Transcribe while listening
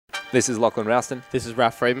This is Lachlan Rouston, This is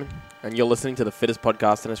Raf Freeman, and you're listening to the fittest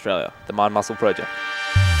podcast in Australia. the Mind Muscle Project.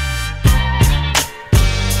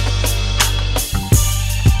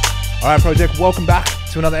 All right, Project, welcome back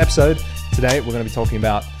to another episode. Today, we're going to be talking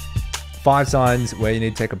about 5 signs where you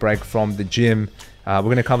need to take a break from the gym. We're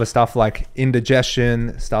going to cover stuff like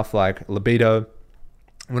indigestion, stuff like libido.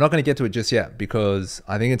 We're not going to get to it just yet because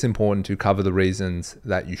I think it's important to cover the reasons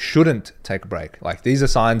that you shouldn't take a break. Like, these are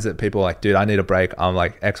signs that people are like, dude, I need a break. I'm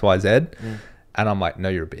like X, Y, Z. And I'm like, no,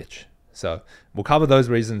 you're a bitch. So we'll cover those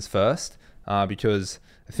reasons first because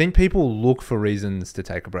I think people look for reasons to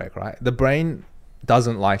take a break, right? The brain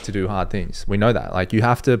doesn't like to do hard things. We know that. Like, you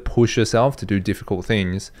have to push yourself to do difficult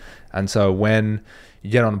things. And so when you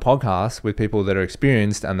get on a podcast with people that are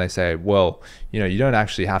experienced and they say, well, you know, you don't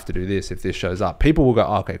actually have to do this if this shows up, people will go,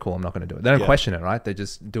 oh, okay, cool, I'm not going to do it. They don't question it, right? They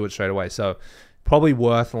just do it straight away. So probably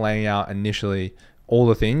worth laying out initially all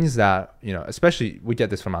the things that, you know, especially we get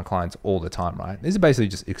this from our clients all the time, right? These are basically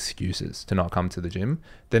just excuses to not come to the gym.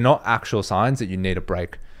 They're not actual signs that you need a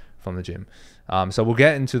break from the gym. So we'll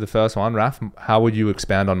get into the first one. Raf, how would you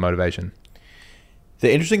expand on motivation?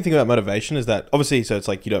 The interesting thing about motivation is that obviously, so it's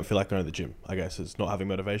like you don't feel like going to the gym, I guess it's not having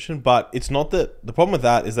motivation, but it's not that the problem with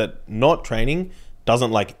that is that not training doesn't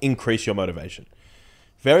like increase your motivation.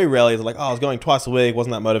 Very rarely is it like, oh, I was going twice a week,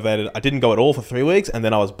 wasn't that motivated. I didn't go at all for 3 weeks and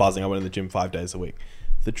then I was buzzing. I went to the gym 5 days a week.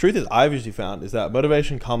 The truth is I've usually found is that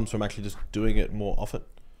motivation comes from actually just doing it more often.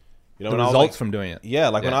 You know, The when results I was like, from doing it. yeah,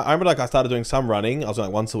 like when I remember like I started doing some running, I was doing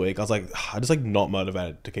like once a week. I was like, I just like not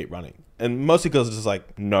motivated to keep running. And mostly because it's just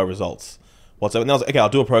like no results whatsoever. And then I was like, okay, I'll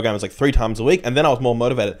do a program. It's like 3 times a week. And then I was more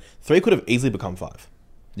motivated. 3 could have easily become 5.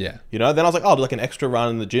 Yeah. You know, then I was like, oh, I'll do like an extra run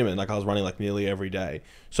in the gym. And like I was running like nearly every day.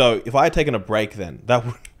 So if I had taken a break then, that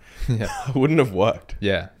would wouldn't have worked.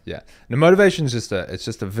 Yeah. The motivation is just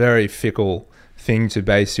a very fickle thing to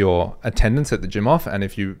base your attendance at the gym off. And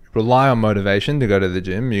if you rely on motivation to go to the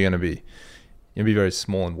gym, you're gonna be very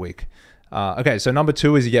small and weak. Okay, so number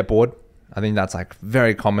 2 is you get bored. I think that's like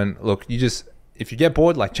very common. Look, if you get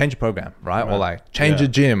bored, like change your program, right? Or like change your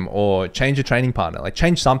gym or change your training partner. Like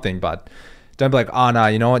change something, but don't be like, oh no,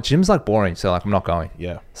 you know what? Gym's like boring, so like I'm not going.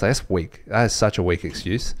 Yeah. So that's weak. That is such a weak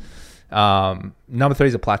excuse. Number 3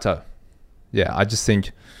 is a plateau. Yeah, I just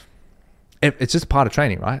think it's just part of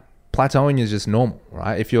training, right? Plateauing is just normal,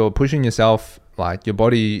 right? If you're pushing yourself, like your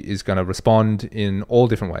body is going to respond in all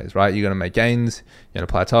different ways, right? You're going to make gains, you're going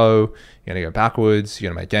to plateau, you're going to go backwards, you're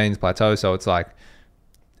going to make gains, plateau. So it's like,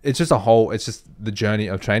 it's just the journey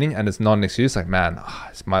of training, and it's not an excuse like, man,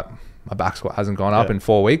 my back squat hasn't gone up in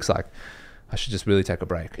 4 weeks. Like, I should just really take a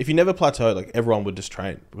break. If you never plateaued, like everyone would just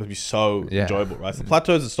train. It would be so enjoyable, right? So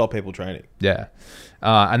plateaus that stop people training. Yeah.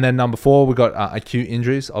 And then number 4, we got acute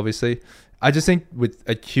injuries, obviously. I just think with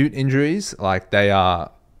acute injuries, like they're a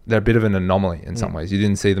bit of an anomaly in some ways. You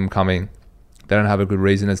didn't see them coming. They don't have a good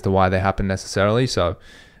reason as to why they happen necessarily. So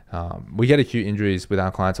we get acute injuries with our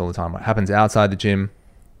clients all the time. It happens outside the gym.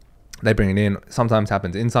 They bring it in. Sometimes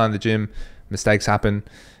happens inside the gym. Mistakes happen.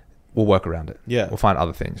 We'll work around it. Yeah. We'll find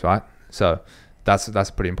other things, right? So that's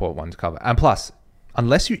a pretty important one to cover. And plus,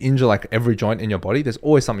 unless you injure like every joint in your body, there's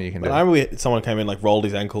always something you can do. I remember someone came in, like rolled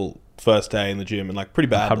his ankle first day in the gym and like pretty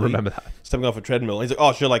bad. I remember that. Stepping off a treadmill. He's like,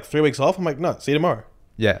 oh, sure, like 3 weeks off? I'm like, no, see you tomorrow.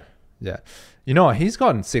 Yeah. You know what? He's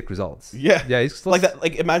gotten sick results. Yeah. Yeah. He's like that.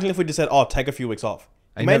 Like imagine if we just said, oh, take a few weeks off.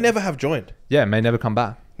 He may never have joined. Yeah. May never come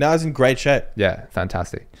back. Now he's in great shape. Yeah.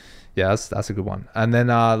 Fantastic. Yeah. That's a good one. And then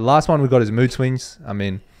last one we got is mood swings. I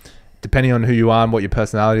mean, depending on who you are and what your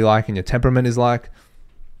personality like and your temperament is like,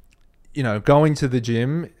 you know, going to the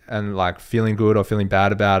gym and like feeling good or feeling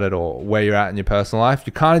bad about it or where you're at in your personal life,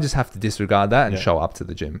 you kind of just have to disregard that and show up to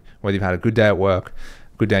the gym. Whether you've had a good day at work,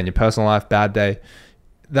 good day in your personal life, bad day,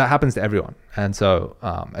 that happens to everyone. And so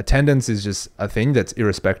attendance is just a thing that's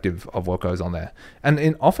irrespective of what goes on there.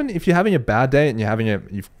 And often if you're having a bad day and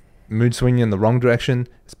you've mood swinging in the wrong direction,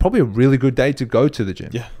 it's probably a really good day to go to the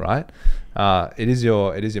gym, right? It is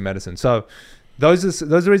your medicine. So those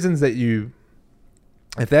are reasons that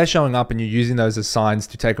if they're showing up and you're using those as signs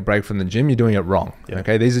to take a break from the gym, you're doing it wrong.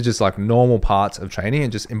 Okay. These are just like normal parts of training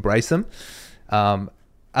and just embrace them.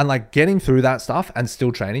 And like getting through that stuff and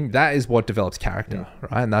still training, that is what develops character,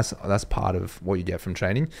 right? And that's part of what you get from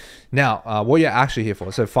training. Now, what you're actually here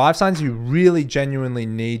for. So 5 signs you really genuinely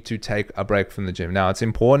need to take a break from the gym. Now, it's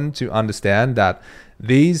important to understand that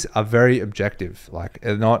these are very objective. Like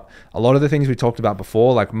not a lot of the things we talked about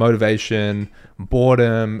before, like motivation,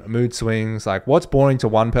 boredom, mood swings, like what's boring to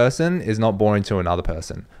one person is not boring to another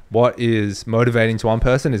person. What is motivating to one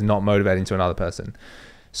person is not motivating to another person.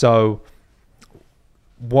 So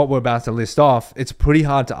what we're about to list off, it's pretty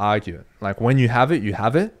hard to argue. Like when you have it, you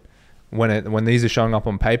have it. when these are showing up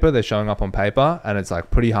on paper, they're showing up on paper, and it's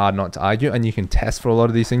like pretty hard not to argue. And you can test for a lot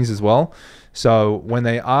of these things as well. So when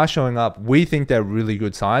they are showing up, we think they're really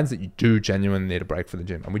good signs that you do genuinely need a break for the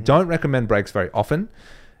gym. And we don't recommend breaks very often,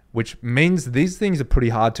 which means these things are pretty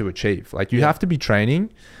hard to achieve. Like you have to be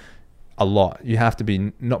training a lot. You have to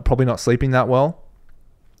be probably not sleeping that well.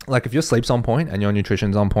 Like if your sleep's on point and your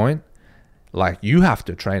nutrition's on point, like you have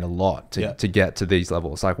to train a lot to get to these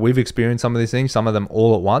levels. Like we've experienced some of these things, some of them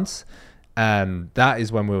all at once. And that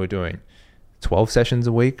is when we were doing 12 sessions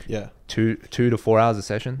a week. Yeah. 2 to 4 hours a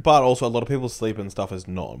session. But also a lot of people's sleep and stuff is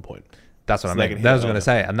not on point. That's what I mean. That was going to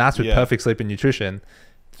say. And that's with perfect sleep and nutrition.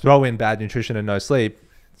 Throw in bad nutrition and no sleep.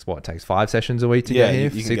 It's what it takes 5 sessions a week to get here.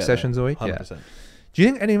 You 6 sessions a week. 100%. Yeah. Do you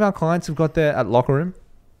think any of our clients have got there at locker room?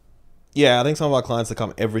 Yeah, I think some of our clients that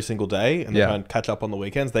come every single day and they try and catch up on the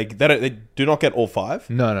weekends. They do not get all 5.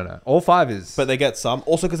 No. All 5 is, but they get some.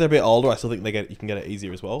 Also, because they're a bit older, I still think you can get it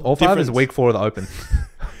easier as well. All 5 is week 4 of the Open.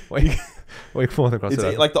 week 4 of the CrossFit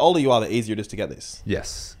Open. Like the older you are, the easier it is to get this.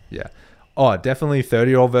 Yes. Yeah. Oh, definitely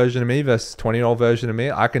 30-year-old version of me versus 20-year-old version of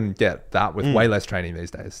me. I can get that with way less training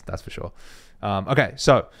these days. That's for sure. Okay,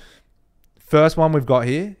 so first one we've got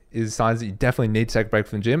here is signs that you definitely need to take a break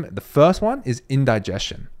from the gym. The first one is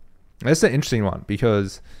indigestion. That's an interesting one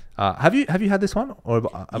because have you had this one?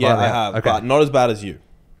 I have, okay. But not as bad as you.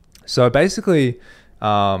 So basically,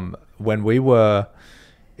 when we were,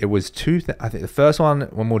 it was I think the first one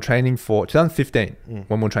when we were training for 2015,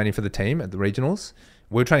 when we were training for the team at the regionals,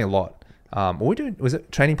 we were training a lot. Was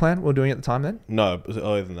it training plan we were doing at the time then? No, it was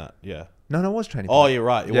earlier than that. Yeah. No, it was training plan. Oh, you're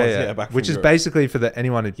right. It was back from which is basically for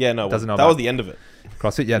anyone who doesn't know that about was the end of it.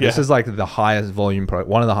 CrossFit. Yeah, this is like the highest volume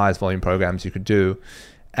one of the highest volume programs you could do.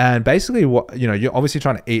 And basically you're obviously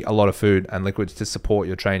trying to eat a lot of food and liquids to support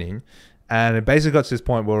your training. And it basically got to this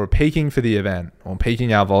point where we're peaking for the event or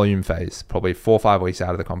peaking our volume phase, probably 4 or 5 weeks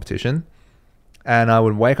out of the competition. And I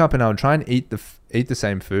would wake up and I would try and eat the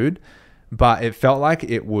same food, but it felt like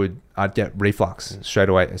I'd get reflux straight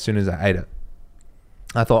away as soon as I ate it.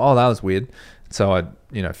 I thought, oh, that was weird. So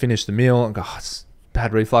I'd, finish the meal and go, oh, it's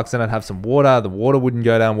bad reflux. Then I'd have some water. The water wouldn't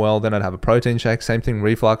go down well. Then I'd have a protein shake. Same thing,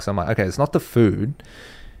 reflux. I'm like, okay, it's not the food.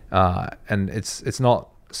 And it's not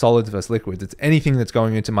solids versus liquids. It's anything that's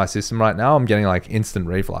going into my system right now. I'm getting like instant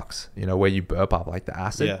reflux, where you burp up like the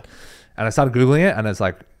acid. Yeah. And I started Googling it and it's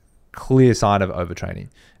like clear sign of overtraining.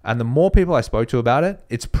 And the more people I spoke to about it,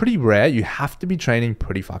 it's pretty rare. You have to be training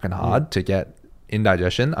pretty fucking hard to get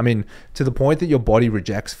indigestion. I mean, to the point that your body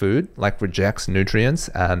rejects food, like rejects nutrients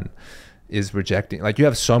and is rejecting, like you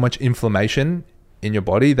have so much inflammation in your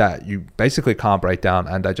body that you basically can't break down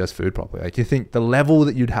and digest food properly. Like you think the level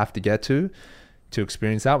that you'd have to get to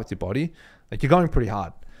experience that with your body, like you're going pretty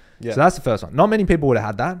hard. Yeah. So that's the first one. Not many people would have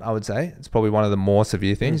had that, I would say. It's probably one of the more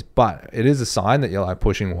severe things, but it is a sign that you're like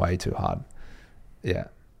pushing way too hard. Yeah.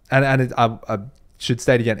 And I should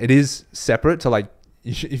state again, it is separate to like,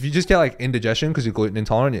 if you just get like indigestion because you're gluten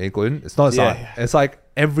intolerant, you eat gluten, it's not a sign. Yeah. It's like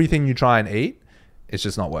everything you try and eat, it's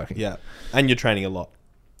just not working. Yeah. And you're training a lot.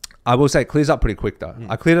 I will say it clears up pretty quick though.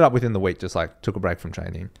 I cleared it up within the week, just like took a break from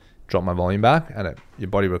training, dropped my volume back, and your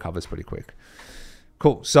body recovers pretty quick.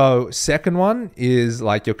 Cool. So second one is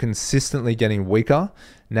like you're consistently getting weaker.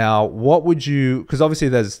 Now, what would you, because obviously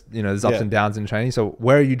there's ups and downs in training. So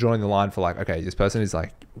where are you drawing the line for like, okay, this person is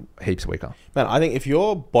like heaps weaker? Man, I think if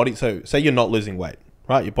your body, so say you're not losing weight,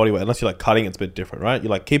 right? Your body weight, unless you're like cutting, it's a bit different, right? You're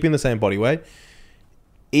like keeping the same body weight.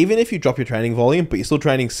 Even if you drop your training volume, but you're still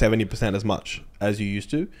training 70% as much as you used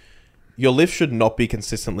to, your lift should not be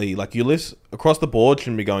consistently, like your lifts across the board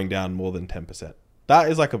shouldn't be going down more than 10%. That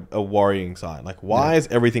is like a worrying sign. Like why is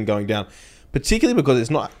everything going down? Particularly because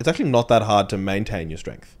it's actually not that hard to maintain your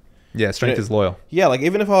strength. Yeah, strength is loyal. Yeah, like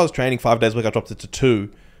even if I was training 5 days a week, I dropped it to 2,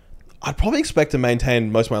 I'd probably expect to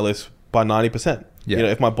maintain most of my lifts by 90%. Yeah.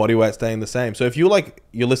 If my body weight's staying the same. So if you're like,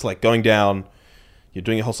 your lifts like going down, you're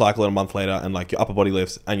doing a whole cycle and a month later, and like your upper body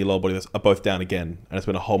lifts and your lower body lifts are both down again, and it's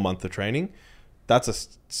been a whole month of training, that's a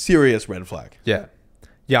serious red flag. Yeah.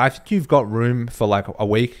 Yeah, I think you've got room for like a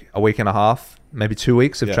week and a half, maybe 2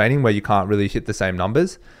 weeks of training where you can't really hit the same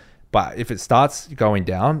numbers. But if it starts going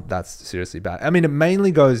down, that's seriously bad. I mean, it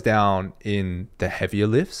mainly goes down in the heavier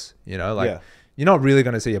lifts, you're not really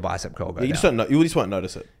going to see a bicep curl go down. You just won't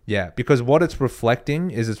notice it. Yeah, because what it's reflecting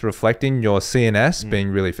is your CNS being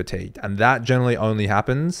really fatigued. And that generally only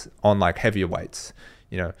happens on like heavier weights.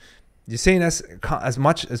 Your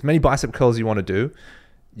CNS, as many bicep curls you want to do,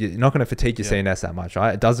 you're not going to fatigue your CNS that much,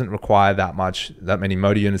 right? It doesn't require that many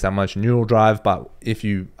motor units, that much neural drive. But if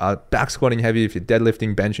you are back squatting heavy, if you're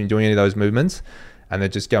deadlifting, benching, doing any of those movements, and they're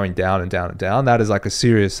just going down and down and down, that is like a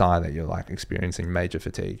serious sign that you're like experiencing major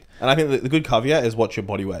fatigue. And I think the good caveat is watch your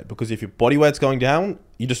body weight, because if your body weight's going down,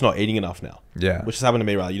 you're just not eating enough now. Yeah. Which has happened to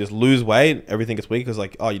me, right? You just lose weight, everything gets weak because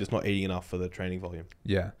like, oh, you're just not eating enough for the training volume.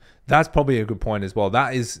 Yeah. That's probably a good point as well.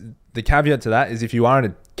 That is the caveat to that is if you are in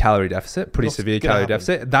a calorie deficit, pretty severe calorie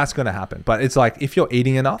deficit, that's going to happen. But it's like if you're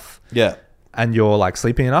eating enough, yeah, and you're like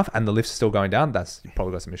sleeping enough and the lift's still going down, that's you've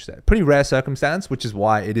probably got some issues there. Pretty rare circumstance, which is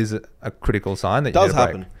why it is a critical sign that it does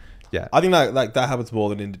happen. Yeah. I think that happens more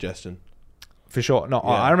than indigestion. For sure. No, Yeah.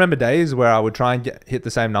 I remember days where I would try and hit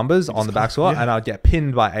the same numbers on the back squat and I'd get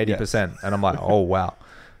pinned by 80%. And I'm like, oh, wow.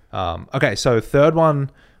 Okay, so third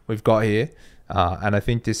one we've got here. And I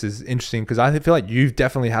think this is interesting because I feel like you've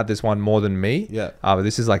definitely had this one more than me. Yeah. But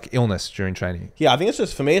this is like illness during training. Yeah, I think it's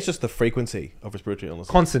just, for me, it's just the frequency of respiratory illness.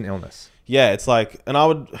 Constant illness. Yeah, it's like, and I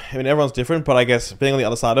mean, everyone's different, but I guess being on the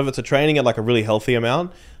other side of it, so training at like a really healthy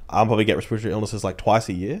amount, I'll probably get respiratory illnesses like twice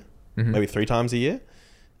a year, maybe 3 times a year.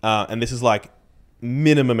 And this is like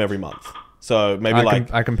minimum every month. So maybe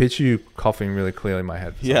I can picture you coughing really clearly in my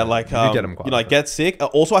head. Yeah, like, you get them quite you like get sick.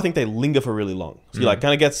 Also, I think they linger for really long. So you like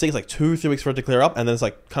kind of get sick, it's like 2-3 weeks for it to clear up. And then it's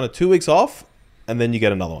like kind of 2 weeks off and then you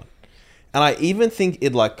get another one. And I even think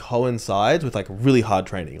it like coincides with like really hard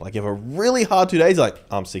training. Like you have a really hard 2 days, like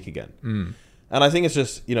I'm sick again. And I think it's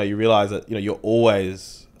just, you realize that, you're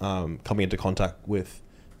always coming into contact with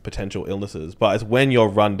potential illnesses. But it's when you're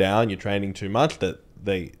run down, you're training too much that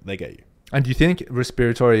they get you. And do you think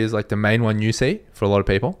respiratory is like the main one you see for a lot of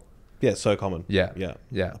people? Yeah, it's so common. Yeah. Yeah.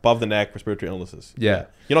 Yeah. Above the neck, respiratory illnesses. Yeah.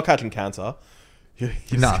 You're not catching cancer.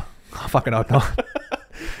 Nah. I fucking hope not.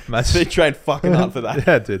 They trained fucking hard for that.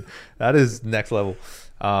 Yeah, dude. That is next level.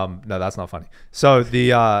 No, that's not funny. So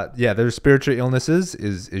the respiratory illnesses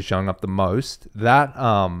is showing up the most. That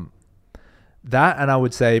and I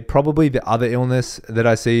would say probably the other illness that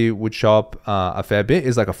I see would show up a fair bit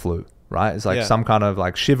is like a flu, right? It's like some kind of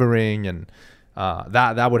like shivering and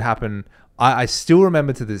that would happen. I still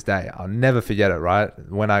remember to this day. I'll never forget it, right?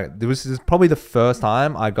 This is probably the first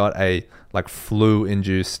time I got a like flu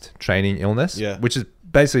induced training illness, which is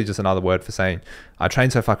basically just another word for saying I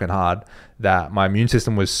trained so fucking hard that my immune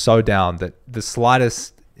system was so down that the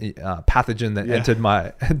slightest pathogen that entered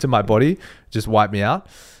my body just wiped me out.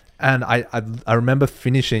 And I remember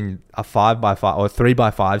finishing a 5x5 or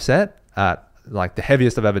 3x5 set at like the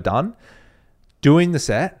heaviest I've ever done, doing the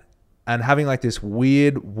set and having like this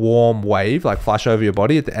weird warm wave like flush over your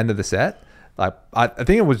body at the end of the set. Like I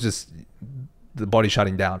think it was just the body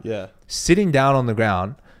shutting down. Yeah. Sitting down on the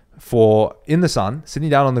ground in the sun, sitting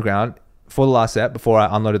down on the ground for the last set before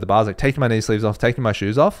I unloaded the bars, like taking my knee sleeves off, taking my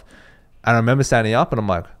shoes off. And I remember standing up and I'm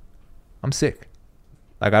like, I'm sick.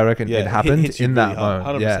 Like I reckon it happened in that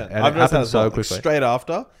moment. 100%. Yeah, and I've it happened so like, quickly. straight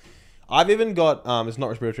after. I've even got it's not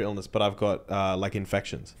respiratory illness, but I've got like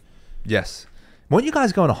infections. Yes. Weren't you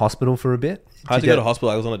guys going to hospital for a bit? I had to go to hospital.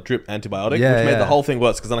 I was on a drip antibiotic, which made the whole thing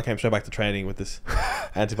worse because then I came straight back to training with this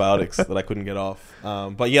antibiotics that I couldn't get off.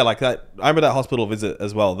 But yeah, like that. I remember that hospital visit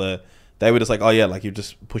as well. They were just like, oh yeah, like you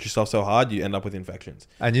just push yourself so hard, you end up with infections.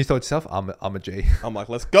 And you thought to yourself, I'm a G. I'm like,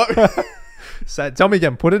 let's go. So tell me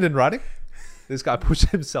again, put it in writing. This guy pushed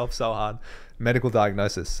himself so hard. Medical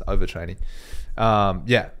diagnosis, overtraining.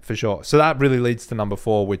 Yeah, for sure. So that really leads to number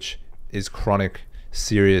 4, which is chronic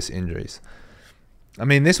serious injuries. I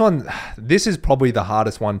mean, this is probably the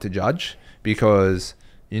hardest one to judge because,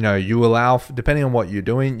 you allow, depending on what you're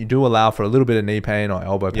doing, you do allow for a little bit of knee pain or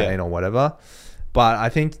elbow pain or whatever. But I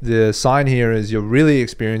think the sign here is you're really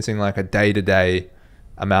experiencing like a day-to-day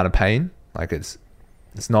amount of pain. Like it's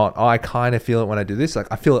not, I kind of feel it when I do this. Like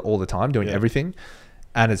I feel it all the time doing everything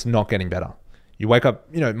and it's not getting better. You wake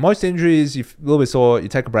up, most injuries, you're a little bit sore, you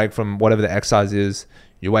take a break from whatever the exercise is,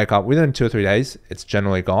 you wake up within 2 or 3 days, it's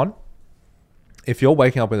generally gone. If you're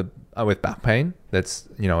waking up with back pain, that's,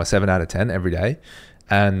 a 7 out of 10 every day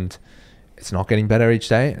and it's not getting better each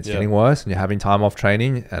day, it's getting worse and you're having time off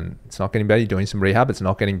training and it's not getting better, you're doing some rehab, it's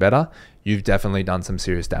not getting better, you've definitely done some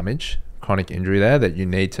serious damage, chronic injury there that you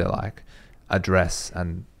need to like address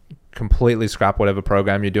and completely scrap whatever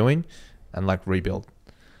program you're doing and like rebuild.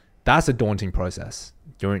 That's a daunting process,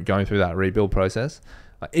 going through that rebuild process.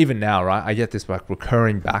 Like even now, right, I get this like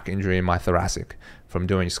recurring back injury in my thoracic from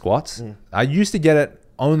doing squats. I used to get it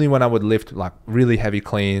only when I would lift like really heavy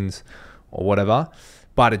cleans or whatever,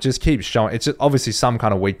 but it just keeps showing. It's just obviously some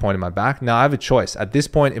kind of weak point in my back. Now I have a choice at this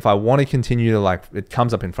point. If I want to continue to like, it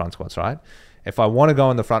comes up in front squats, right? If I want to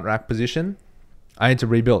go in the front rack position, I need to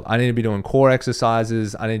rebuild. I need to be doing core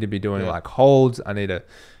exercises. I need to be doing like holds. I need to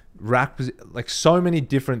rack, like so many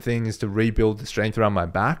different things to rebuild the strength around my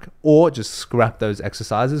back, or just scrap those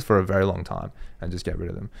exercises for a very long time and just get rid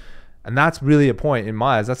of them. And that's really a point in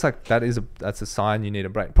my eyes. That's a sign you need a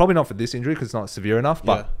break. Probably not for this injury because it's not severe enough,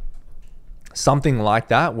 but something like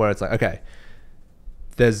that where it's like, okay,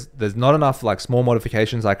 there's not enough like small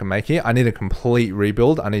modifications I can make here. I need a complete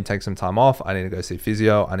rebuild. I need to take some time off. I need to go see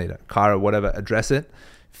physio. I need a chiro, whatever, address it,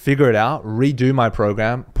 figure it out, redo my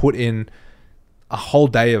program, put in a whole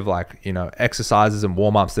day of like, you know, exercises and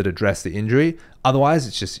warm-ups that address the injury. Otherwise,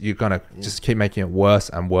 it's just, you're going to just keep making it worse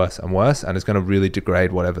and worse and worse. And it's going to really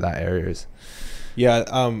degrade whatever that area is. Yeah.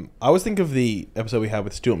 I always think of the episode we had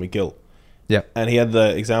with Stuart McGill. Yeah. And he had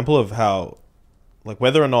the example of how, like,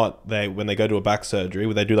 whether or not when they go to a back surgery,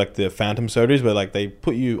 where they do like the phantom surgeries, where like they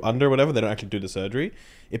put you under or whatever, they don't actually do the surgery.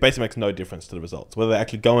 It basically makes no difference to the results. Whether they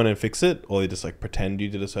actually go in and fix it or they just like pretend you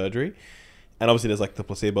did a surgery. And obviously there's like the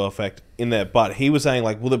placebo effect in there. But he was saying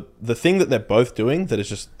like, well, the thing that they're both doing that is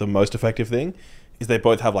just the most effective thing is they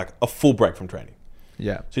both have like a full break from training.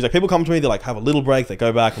 Yeah. So he's like, people come to me, they like have a little break, they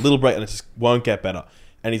go back, a little break, and it just won't get better.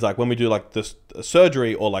 And he's like, when we do like this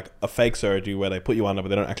surgery or like a fake surgery where they put you under but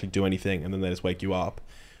they don't actually do anything and then they just wake you up,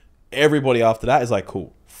 everybody after that is like,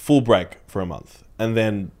 cool, full break for a month. And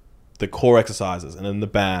then the core exercises and then the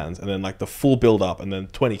bands and then like the full build up and then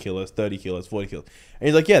 20 kilos, 30 kilos, 40 kilos. And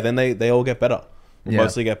he's like, yeah, then they all get better.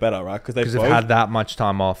 Mostly get better, right? Because they've had that much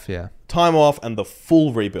time off, time off and the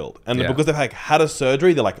full rebuild. And because they've like had a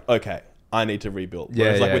surgery, they're like, okay, I need to rebuild.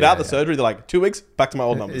 Whereas like without the surgery, they're like 2 weeks, back to my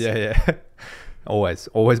old numbers.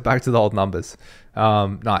 Always back to the old numbers.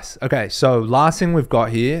 Nice. Okay, so last thing we've got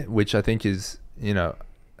here, which I think is, you know,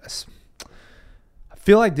 I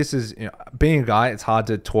feel like this is, you know, being a guy, it's hard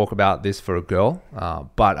to talk about this for a girl,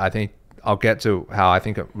 but I think I'll get to how I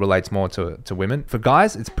think it relates more to women. For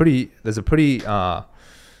guys, there's a pretty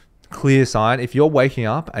clear sign. If you're waking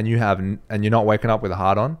up and you're not waking up with a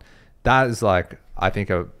hard on, that is like, I think,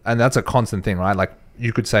 and that's a constant thing, right? Like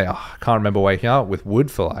you could say, oh, I can't remember waking up with wood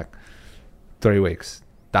for like 3 weeks.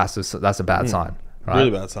 That's a bad sign, right? Really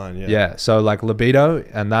bad sign, yeah. Yeah. So like libido,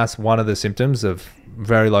 and that's one of the symptoms of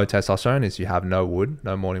very low testosterone is you have no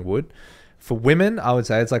morning wood. For women, I would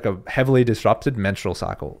say it's like a heavily disrupted menstrual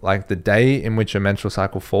cycle. Like the day in which a menstrual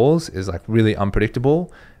cycle falls is like really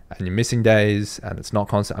unpredictable and you're missing days and it's not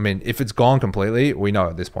constant. I mean, if it's gone completely, we know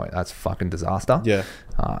at this point that's fucking disaster. Yeah.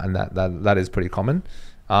 And that is pretty common.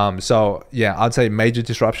 So yeah, I'd say major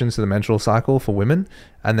disruptions to the menstrual cycle for women.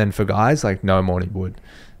 And then for guys, like no morning wood.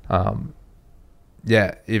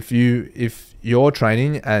 Yeah, if you're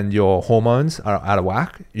training and your hormones are out of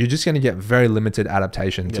whack, you're just going to get very limited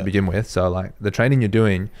adaptation to begin with. So like the training you're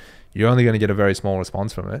doing, you're only going to get a very small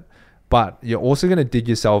response from it. But you're also going to dig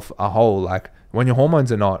yourself a hole. Like when your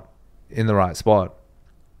hormones are not in the right spot,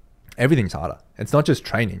 everything's harder. It's not just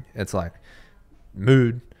training. It's like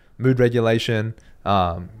mood regulation,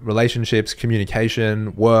 relationships,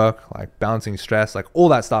 communication, work, like balancing stress, like all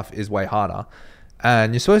that stuff is way harder.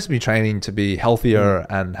 And you're supposed to be training to be healthier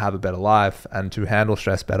and have a better life and to handle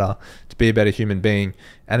stress better, to be a better human being.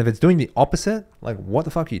 And if it's doing the opposite, like what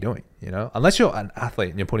the fuck are you doing? You know, unless you're an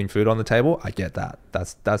athlete and you're putting food on the table, I get that.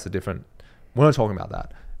 That's a different, we're not talking about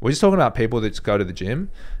that. We're just talking about people that just go to the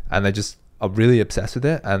gym and they just are really obsessed with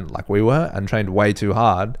it. And like we were, and trained way too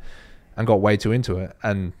hard and got way too into it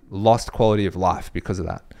and lost quality of life because of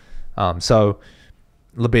that. So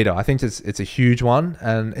libido, I think it's a huge one,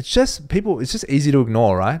 and it's just easy to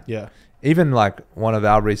ignore, right? Yeah. Even like one of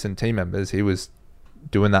our recent team members, he was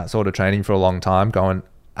doing that sort of training for a long time, going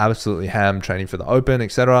absolutely ham, training for the Open,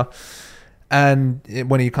 etc. And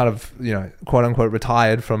when he kind of, you know, quote unquote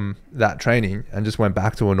retired from that training and just went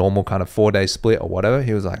back to a normal kind of 4-day split or whatever,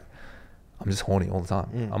 he was like, I'm just horny all the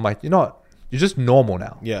time. I'm like, you're just normal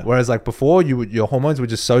now. Yeah. Whereas like before, your hormones were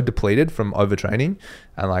just so depleted from overtraining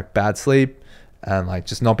and like bad sleep and like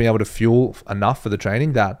just not being able to fuel enough for the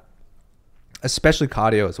training, that especially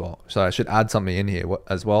cardio as well. So I should add something in here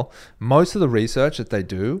as well. Most of the research that they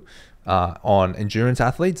do on endurance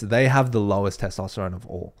athletes, they have the lowest testosterone of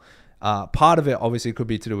all. Part of it obviously could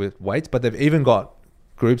be to do with weights, but they've even got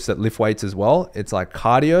groups that lift weights as well. It's like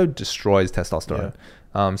cardio destroys testosterone.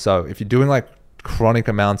 Yeah. So if you're doing like chronic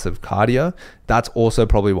amounts of cardio, that's also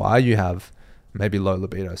probably why you have maybe low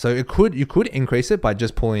libido. So you could increase it by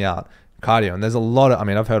just pulling out cardio. And there's a lot of,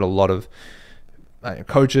 I've heard a lot of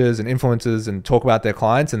coaches and influencers and talk about their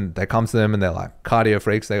clients, and they come to them and they're like cardio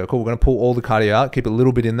freaks. They go, cool, we're going to pull all the cardio out, keep a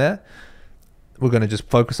little bit in there. We're going to just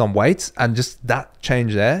focus on weights, and just that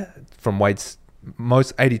change there from weights,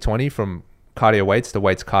 most 80-20 from cardio weights to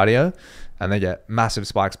weights cardio, and they get massive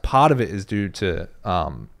spikes. Part of it is due to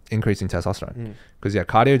increasing testosterone, because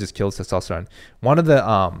cardio just kills testosterone. One of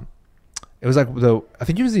the It was like I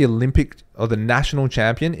think he was the Olympic or the national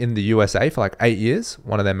champion in the USA for like 8 years.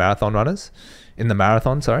 One of their marathon runners in the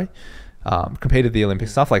marathon. Sorry, competed the Olympic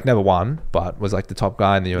stuff. Like never won, but was like the top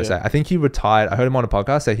guy in the USA. Yeah. I think he retired. I heard him on a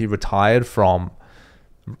podcast say he retired from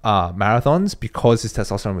marathons because his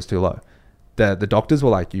testosterone was too low. The doctors were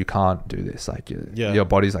like, you can't do this. Like your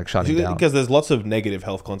body's like shutting down. Because there's lots of negative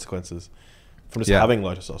health consequences from just having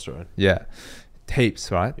low testosterone. Yeah,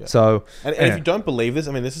 heaps, right? Yeah. So and if you don't believe this,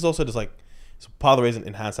 I mean, this is also just like part of the reason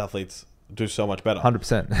enhanced athletes do so much better.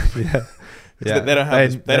 100%. Yeah. Yeah. They don't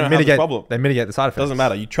have this problem. They mitigate the side effects. Doesn't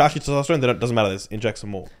matter. You trash your testosterone, it doesn't matter. Just inject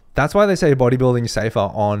some more. That's why they say bodybuilding is safer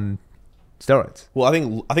on steroids. Well, I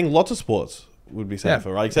think lots of sports would be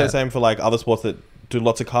safer, right? You say the same for like other sports that do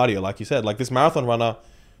lots of cardio, like you said. Like this marathon runner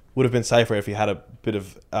would have been safer if he had a bit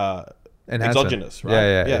of exogenous,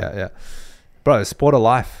 right? Yeah. Bro, sport of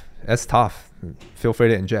life. That's tough. Feel free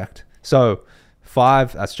to inject. So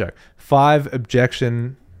 5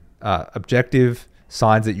 objective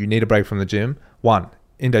signs that you need a break from the gym. 1,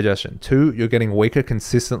 indigestion. 2, you're getting weaker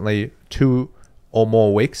consistently 2 or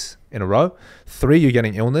more weeks in a row. 3, you're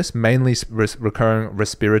getting illness, mainly recurring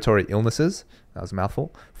respiratory illnesses. That was a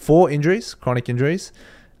mouthful. 4, injuries, chronic injuries.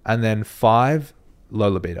 And then 5, low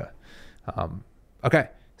libido. Okay,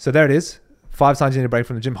 so there it is. 5 signs you need a break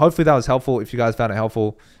from the gym. Hopefully that was helpful. If you guys found it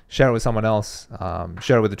helpful, share it with someone else.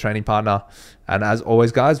 Share it with a training partner. And as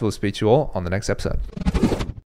always, guys, we'll speak to you all on the next episode.